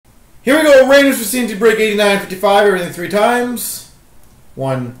Here we go. Rangers for C&C break 89.55. Everything 3 times.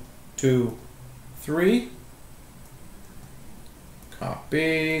 1, 2, 3.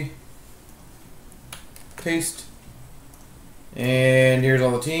 Copy. Paste. And here's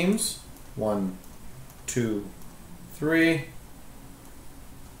all the teams. 1, 2, 3.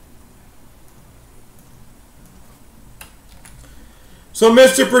 So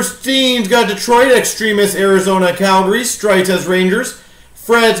Mr. Pristine's got Detroit, Extremis, Arizona, Calgary, Strites has Rangers.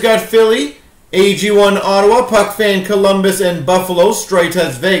 Fred's got Philly, AG1 Ottawa, Puck Fan Columbus and Buffalo, Strites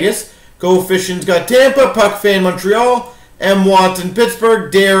has Vegas. Go Fishing's got Tampa, Puck Fan Montreal, M. Watson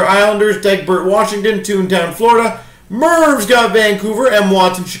Pittsburgh, Dare Islanders, Degbert Washington, Toontown Florida. Merv's got Vancouver, M.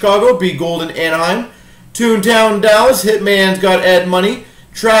 Watson Chicago, B. Golden Anaheim. Toontown Dallas, Hitman's got Ed Money.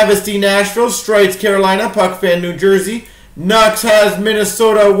 Travesty Nashville, Strites Carolina, Puck Fan New Jersey. Nux has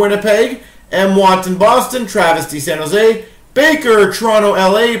Minnesota Winnipeg, M. Watson Boston, Travesty San Jose. Baker Toronto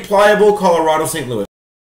LA, Pliable Colorado St. Louis.